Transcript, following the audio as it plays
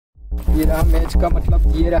ये रहा मैच का मतलब,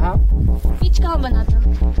 ये रहा। पिच कहाँ बना था?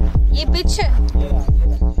 ये पिच है।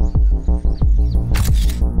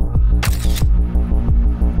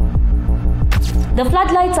 The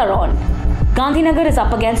floodlights are on. Gandhinagar is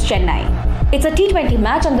up against Chennai. It's a T20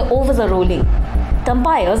 match and the overs are rolling. The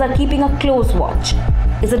umpires are keeping a close watch.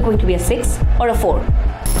 Is it going to be a 6 or a 4?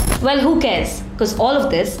 Well, who cares? Because all of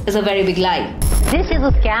this is a very big lie. This is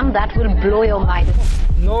a scam that will blow your mind.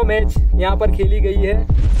 No match यहाँ पर खेली गई है।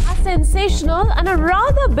 A sensational and a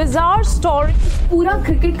rather bizarre story. पूरा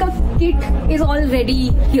cricket का kit is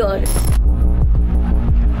already here.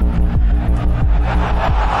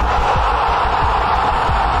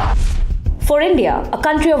 For India, a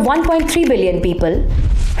country of 1.3 billion people,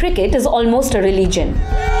 cricket is almost a religion.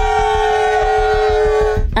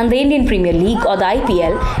 And the Indian Premier League, or the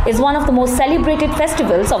IPL, is one of the most celebrated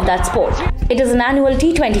festivals of that sport. It is an annual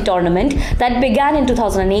T20 tournament that began in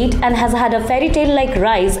 2008 and has had a fairy tale-like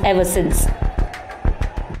rise ever since.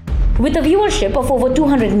 With a viewership of over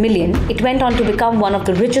 200 million, it went on to become one of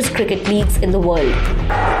the richest cricket leagues in the world.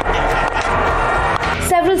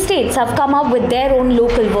 Several states have come up with their own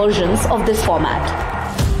local versions of this format.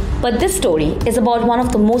 But this story is about one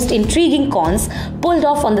of the most intriguing cons pulled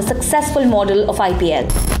off on the successful model of IPL,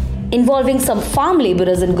 involving some farm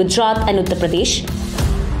labourers in Gujarat and Uttar Pradesh,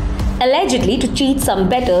 allegedly to cheat some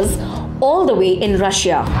bettors all the way in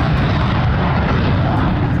Russia.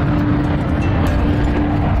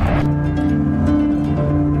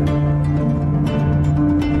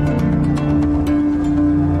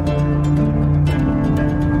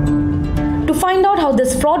 To find out how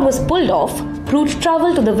this fraud was pulled off, Brut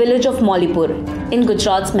travelled to the village of Maulipur in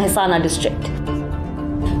Gujarat's Mehsana district,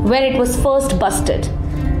 where it was first busted.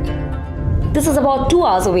 This is about 2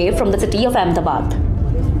 hours away from the city of Ahmedabad.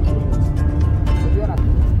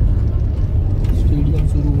 Stadium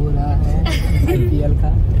शुरू हो रहा है IPL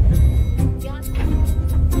का।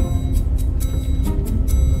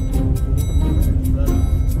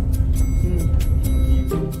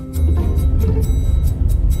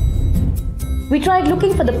 We tried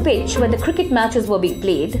looking for the pitch where the cricket matches were being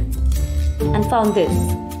played and found this.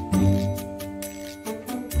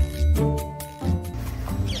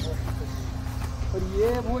 और ये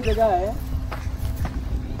वो जगह है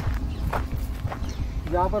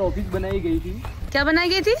जहाँ पर ऑफिस बनाई गई थी। क्या बनाई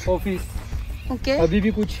गई थी? ऑफिस। ओके। अभी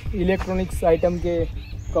भी कुछ इलेक्ट्रॉनिक्स आइटम के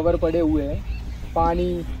कवर पड़े हुए हैं,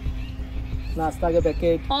 पानी, नाश्ता के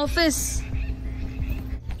पैकेट। ऑफिस।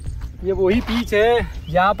 ये वही पिच है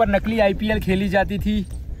जहाँ पर नकली IPL खेली जाती थी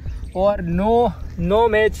और नो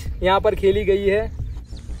मैच यहाँ पर खेली गई है।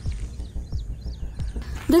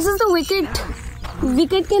 This is the wicket.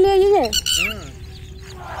 Wicket के लिए ये है।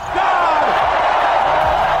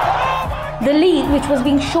 The league, which was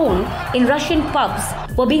being shown in Russian pubs,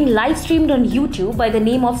 were being live streamed on YouTube by the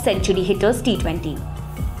name of Century Hitters T20.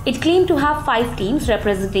 It claimed to have 5 teams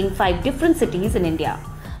representing 5 different cities in India.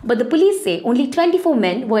 But the police say only 24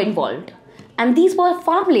 men were involved. And these were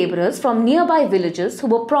farm labourers from nearby villages who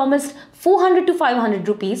were promised 400 to 500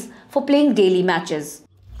 rupees for playing daily matches.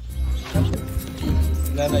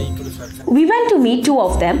 We went to meet 2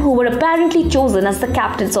 of them who were apparently chosen as the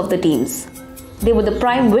captains of the teams. They were the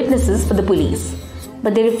prime witnesses for the police,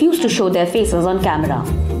 but they refused to show their faces on camera.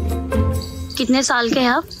 कितने साल के हैं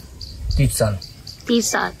आप? 30 साल।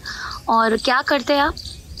 30 साल। और क्या करते हैं आप?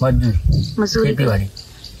 मजदूरी।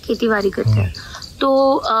 खेती-बाड़ी करते हैं। तो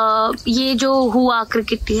ये जो हुआ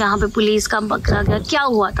क्रिकेट यहाँ पे पुलिस का पकड़ा गया, क्या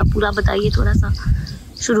हुआ था पूरा बताइए थोड़ा सा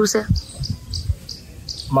शुरू से।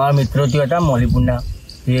 મારા મિત્રો થી હતા મોલીપુરના,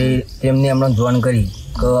 તેમને હમણાં જોઈન કરી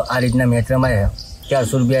કે આ રીતના મેચ રમાય,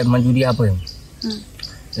 400 રૂપિયા મંજૂરી આપો એમ,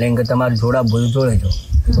 એટલે કે તમારે જોડા બધું જોડે છો।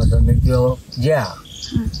 બસ અમે જ્યાં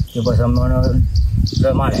કે બસ અમને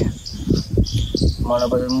રમાડે, મને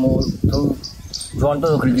પછી હું જોનતો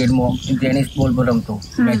હતો ક્રિકેટમાં, ટેનિસ બોલ પર રમતો,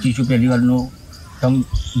 મેચીસ પહેલી વારનું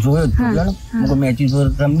જોયો જ ને, મેચીસ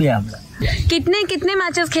રમી આપણે। कितने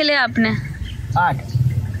मैचेस खेले आपने?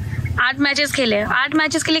 8 मैचेस खेले। 8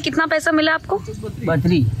 मैचेस के लिए कितना पैसा मिला आपको?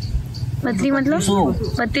 32 मतलब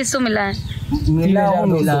 3200 मिला है।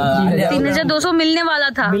 3200 मिलने वाला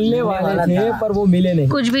था। मिलने वाले थे पर वो मिले नहीं,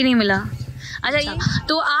 कुछ भी नहीं मिला। अच्छा, ये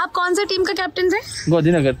तो आप कौन से टीम का कैप्टन थे?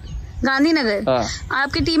 गांधीनगर।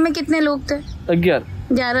 आपकी टीम में कितने लोग थे?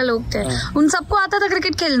 11 लोग थे। उन सबको आता था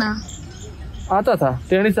क्रिकेट खेलना? आता था,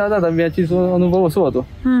 टेनिस आता था, मैचेस अनुभव શું હતો?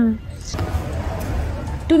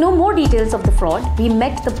 To know more details of the fraud, we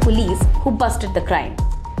met the police who busted the crime.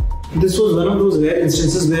 This was one of those rare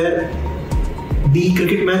instances where the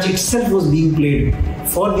cricket match itself was being played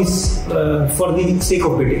for the sake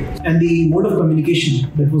of betting, and the mode of communication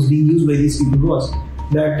that was being used by these people was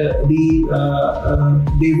that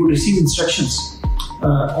they would receive instructions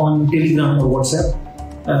on Telegram or WhatsApp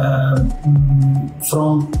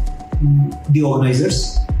from the organizers,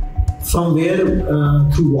 from where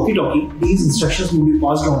through walkie-talkie these instructions would be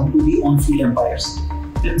passed on to the on-field umpires.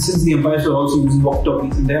 And since the umpires were also using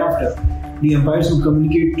walkie-talkies, and thereafter the umpires would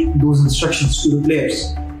communicate those instructions to the players,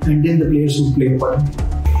 and then the players would play accordingly.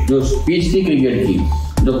 जो speech थी cricket की,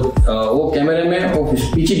 जो वो कैमरे में वो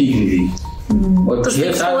speech ही दिख रही थी, और तो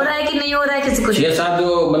हो रहा है कि नहीं हो रहा है किसी को 6-7 जो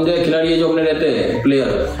बंदे खिलाड़ी जो अपने रहते हैं प्लेयर,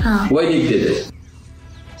 हाँ। वही दिखते थे।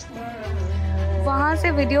 वहां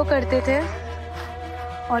से वीडियो करते थे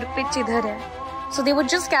और पिच इधर है, so they would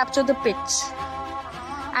just capture the pitch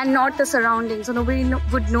and not the surroundings, so nobody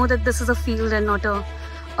would know that this is a field and not a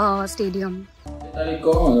stadium. तारीख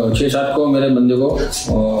को 6-7 को मेरे बंदे को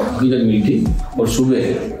हकीकत मिली थी, और सुबह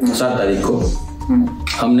 7 तारीख को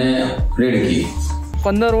हमने रेड की।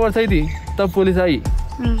 15 ओवर सही थी तब पुलिस आई,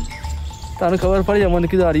 तो खबर पड़ी अमन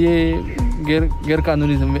की ये गैर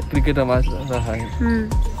कानूनी क्रिकेट रहा है।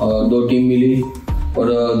 और 2 टीम मिली, और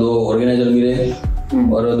 2 ऑर्गेनाइजर मिले,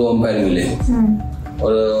 और 2 अंपायर मिले,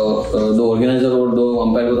 और 2 ऑर्गेनाइजर और 2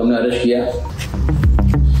 अंपायर को हमने अरेस्ट किया।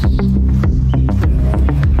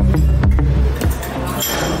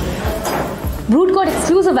 Brut got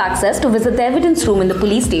exclusive access to visit the evidence room in the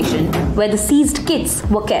police station where the seized kits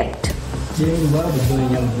were kept.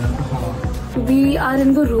 We are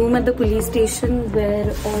in the room at the police station where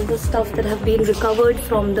all the stuff that have been recovered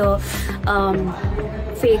from the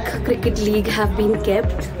fake cricket league have been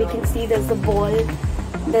kept. We can see there's the ball,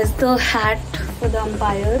 there's the hat for the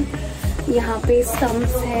umpire. यहाँ पे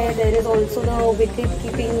stumps है, there is also the wicket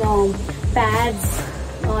keeping pads,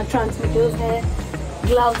 transmitters है,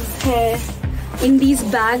 gloves है. In these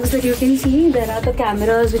bags that you can see, there are the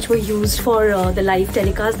cameras which were used for the live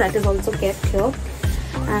telecast, that is also kept here.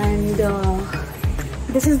 And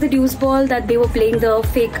this is the deuce ball that they were playing the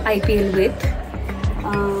fake IPL with.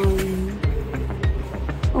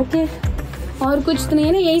 Okay. और कुछ तो नहीं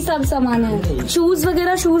है ना, यही सब सामान है। शूज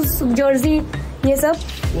वगैरह, शूज, जर्सी, ये सब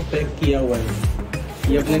वो पैक किया हुआ है,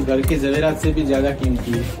 ये अपने घर के ज़ेवरात से भी ज्यादा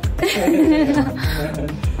कीमती है।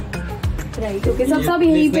 राइट, ओके, सब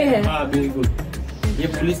यहीं पे है। हाँ बिल्कुल, ये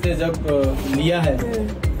पुलिस ने जब लिया है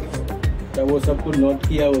तो वो सब कुछ नोट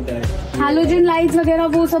किया होता है। हैलोजन लाइट्स वगैरह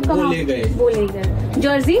वो सब कहाँ? वो ले गए।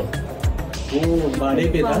 जर्सी वो भाड़े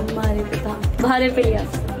पे था, भाड़े पे लिया।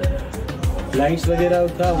 लाइट्स वगैरह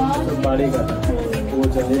था, वो सब भाड़े का था, वो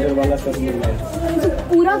जनरेटर वाला सब ले गए।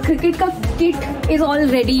 पूरा क्रिकेट का kit is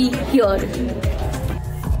already here.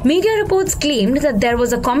 Media reports claimed that there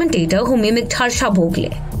was a commentator who mimicked Harsha Bhogle.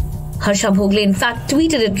 Harsha Bhogle in fact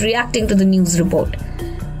tweeted it reacting to the news report.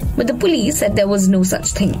 But the police said there was no such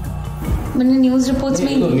thing. मैंने news reports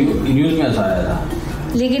में news में ऐसा आया था,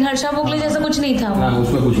 लेकिन हर्षा भोगले जैसा कुछ नहीं था। ना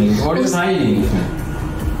उसमें कुछ नहीं, ऑडियो था ही नहीं उसमें,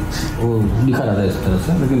 वो दिखा रहा था इस तरह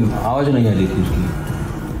से, लेकिन आवाज़ नहीं आ रही थी उसकी।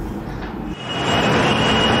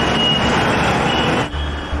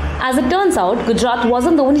 As it turns out, Gujarat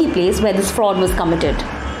wasn't the only place where this fraud was committed.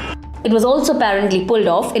 It was also apparently pulled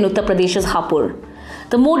off in Uttar Pradesh's Hapur.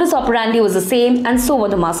 The modus operandi was the same, and so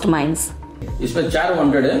were the masterminds. इसमें 4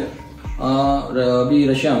 wanted है, अभी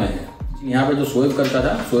Russia में है। यहाँ पे जो शोएब करता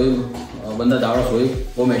था, शोएब बंदा दावड़ा शोएब,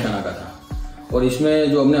 वो मेहसाना का था, और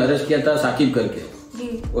इसमें जो हमने अरेस्ट किया था साकिब करके,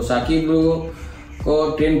 वो साकिब को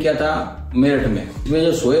ट्रेन किया था मेरठ में। इसमें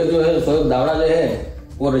जो शोएब जो है, शोएब दावड़ा जो है,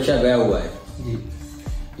 वो रशिया गया हुआ है,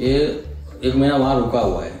 ये 1 महीना वहाँ रुका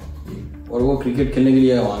हुआ है, और वो क्रिकेट खेलने के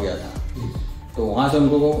लिए वहाँ गया था, तो वहाँ से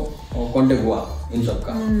उनको कांटेक्ट हुआ इन सब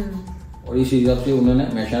का, और इस हिसाब से उन्होंने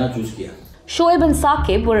मेहसाना चूज किया। Shoaib and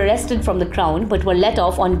Saqib were arrested from the Crown but were let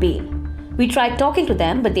off on bail. We tried talking to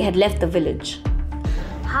them, but they had left the village.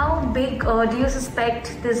 How big do you suspect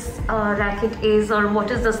this racket is, or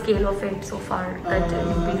what is the scale of it so far? That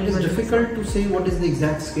it is difficult to say what is the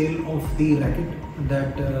exact scale of the racket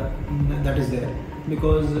that is there,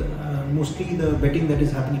 because mostly the betting that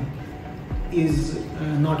is happening is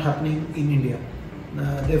not happening in India.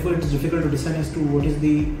 Therefore, it is difficult to discern as to what is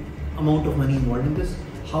the amount of money involved in this.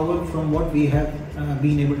 However, from what we have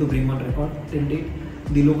been able to bring on record till date,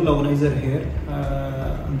 the local organizer here,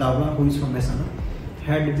 Dawa, who is from Mehsana,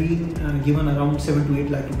 had been given around 7 to 8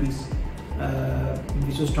 lakh rupees,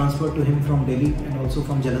 which was transferred to him from Delhi and also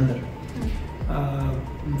from Jalandhar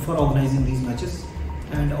for organizing these matches,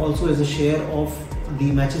 and also as a share of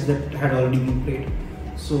the matches that had already been played.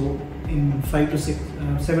 So, in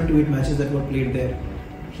 7 to 8 matches that were played there,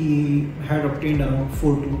 he had obtained around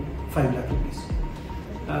 4 to 5 lakh rupees.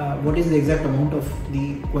 What is the exact amount of the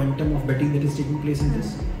quantum of betting that is taking place in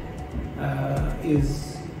this is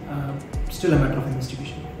still a matter of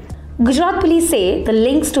investigation. Gujarat police say the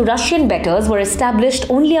links to Russian bettors were established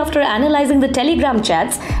only after analyzing the telegram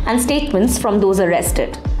chats and statements from those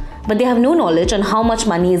arrested. But they have no knowledge on how much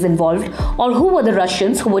money is involved or who were the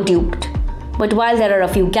Russians who were duped. But while there are a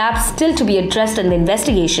few gaps still to be addressed in the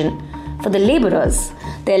investigation, for the labourers,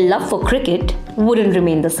 their love for cricket wouldn't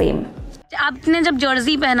remain the same. आपने जब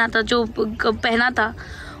Jersey पहना था, जो पहना था,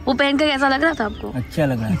 वो पहन कर कैसा लग रहा था आपको? अच्छा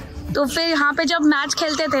लग रहा था। तो फिर यहाँ पे जब मैच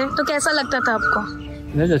खेलते थे तो कैसा लगता था आपको?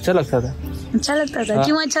 मुझे अच्छा लगता था। अच्छा लगता था?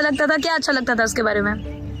 क्यों अच्छा लगता था? क्या अच्छा लगता था उसके बारे में?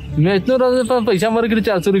 मैं इतना पैसा मर गया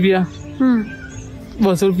 400 रुपया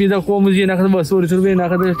 200 रुपया को मुझे ना 200 रुपया ना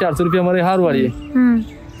 400 रुपया हमारे हार वाली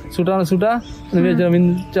छूटा ना छूटा जमीन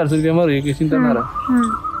 400 रुपया मर गई, चिंता ना रहा।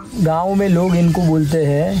 गांव में लोग इनको बोलते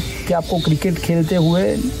हैं कि आपको क्रिकेट खेलते हुए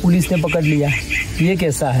पुलिस ने पकड़ लिया, ये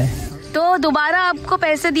कैसा है? तो दोबारा आपको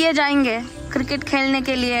पैसे दिए जाएंगे क्रिकेट खेलने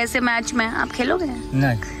के लिए, ऐसे मैच में आप खेलोगे?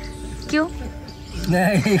 नहीं। क्यों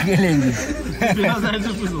नहीं खेलेंगे।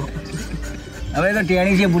 હવે તો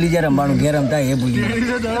ટેણી છે ભૂલી જાય રમવાનું, ઘેર રમતા એ ભૂલી જાય।